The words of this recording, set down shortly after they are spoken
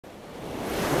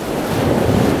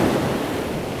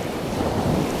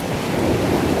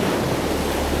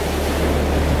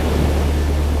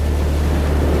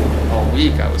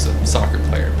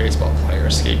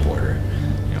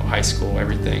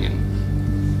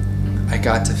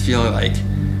got to feel like,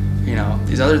 you know,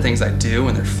 these other things I do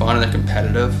and they're fun and they're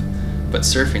competitive, but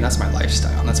surfing, that's my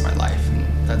lifestyle and that's my life,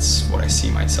 and that's what I see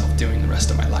myself doing the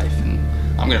rest of my life. And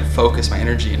I'm going to focus my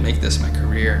energy and make this my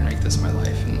career and make this my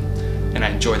life. And I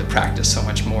enjoy the practice so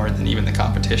much more than even the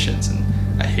competitions. And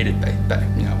I hated,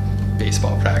 you know,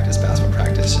 baseball practice, basketball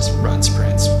practice, just run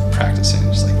sprints, practicing,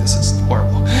 just like, this is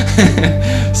horrible.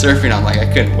 Surfing, I'm like, I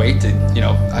couldn't wait to, you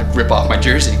know, I'd rip off my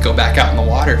jersey, go back out in the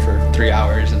water for 3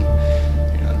 hours and,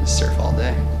 you know, just surf all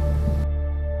day.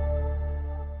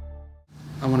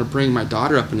 I want to bring my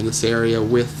daughter up into this area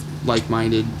with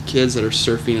like-minded kids that are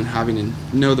surfing and having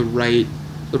to know the right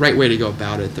way to go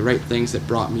about it, the right things that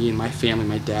brought me and my family.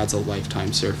 My dad's a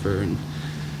lifetime surfer, and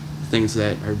things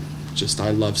that are just I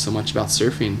love so much about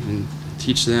surfing, and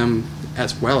teach them,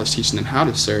 as well as teaching them how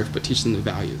to surf, but teach them the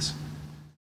values.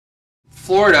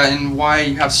 Florida, and why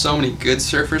you have so many good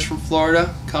surfers from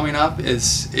Florida coming up,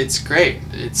 is it's great.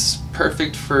 It's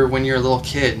perfect for when you're a little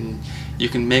kid and you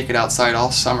can make it outside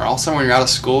all summer. All summer when you're out of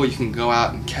school, you can go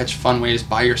out and catch fun waves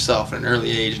by yourself at an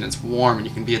early age, and it's warm and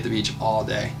you can be at the beach all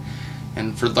day.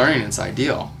 And for learning, it's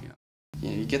ideal.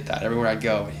 You get that everywhere I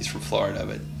go. He's from Florida,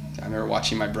 but I remember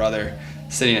watching my brother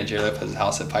sitting at Shea Lopez's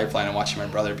house at Pipeline and watching my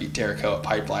brother beat Derek Ho at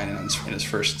Pipeline in his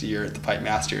first year at the Pipe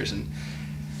Masters. And,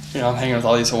 you know, I'm hanging with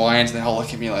all these Hawaiians and they all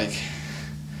look at me like,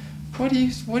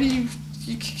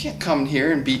 you can't come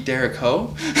here and beat Derek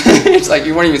Ho. It's like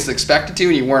you weren't even expected to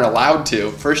and you weren't allowed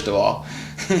to, first of all.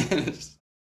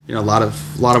 You know, a lot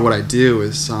of what I do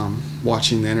is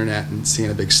watching the internet and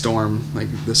seeing a big storm. Like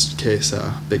in this case,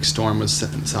 a big storm was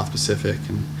in the South Pacific,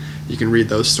 and you can read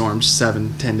those storms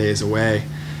 7-10 days away.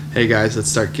 Hey guys, let's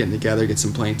start getting together, get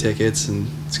some plane tickets, and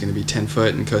it's going to be 10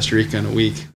 foot in Costa Rica in a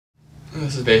week.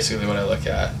 This is basically what I look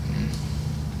at.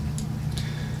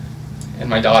 And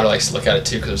my daughter likes to look at it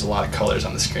too because there's a lot of colors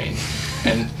on the screen.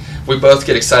 And we both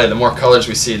get excited. The more colors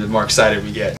we see, the more excited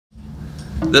we get.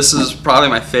 This is probably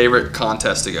my favorite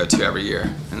contest to go to every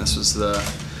year. And this was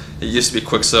it used to be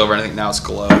Quicksilver, and I think now it's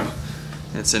Globe.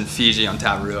 It's in Fiji on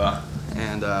Tavarua.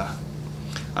 And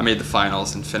I made the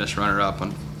finals and finished runner-up.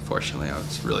 Unfortunately, I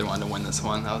really wanted to win this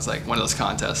one. That was like one of those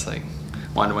contests, like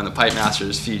wanted to win the Pipe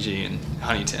Masters, Fiji, and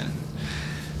Huntington.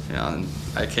 You know, and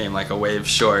I came like a wave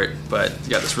short, but you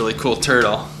got this really cool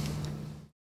turtle.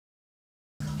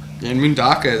 And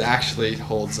Mundaka actually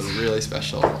holds a really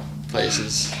special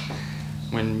place.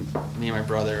 When me and my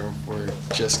brother were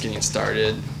just getting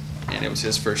started, and it was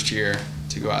his first year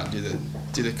to go out and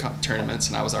do the tournaments,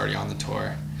 and I was already on the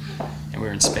tour, and we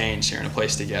were in Spain sharing a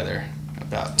place together,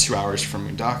 about 2 hours from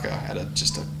Mundaka, at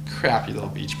just a crappy little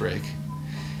beach break.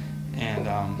 And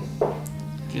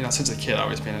you know, since a kid, I've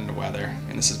always been into weather,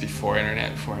 and this is before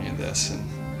internet, before any of this, and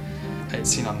I had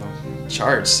seen on the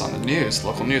charts, on the news,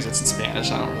 local news, it's in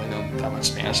Spanish. I don't really know that much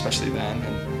Spanish, especially then,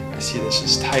 and I see this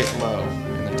just tight low,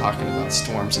 and they're talking about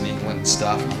storms in England and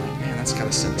stuff, and I'm like, man, that's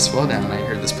gotta send the swell down, and I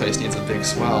heard this place needs a big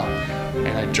swell,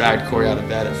 and I dragged Corey out of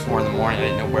bed at 4 in the morning. I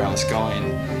didn't know where I was going,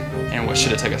 and what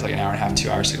should have taken us like an hour and a half, 2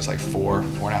 hours, took us like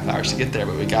 4.5 hours to get there,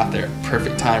 but we got there at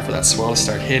perfect time for that swell to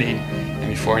start hitting. And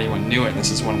before anyone knew it,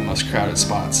 this is one of the most crowded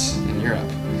spots in Europe.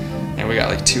 And we got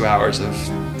like 2 hours of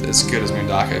as good as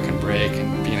Mundaka can break,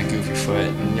 and being a goofy foot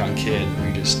and young kid,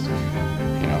 we just,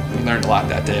 you know, we learned a lot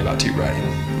that day about tube riding.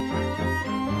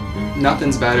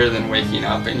 Nothing's better than waking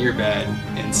up in your bed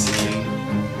and seeing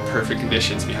perfect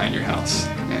conditions behind your house.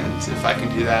 And if I can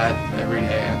do that every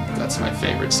day, that's my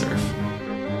favorite surf.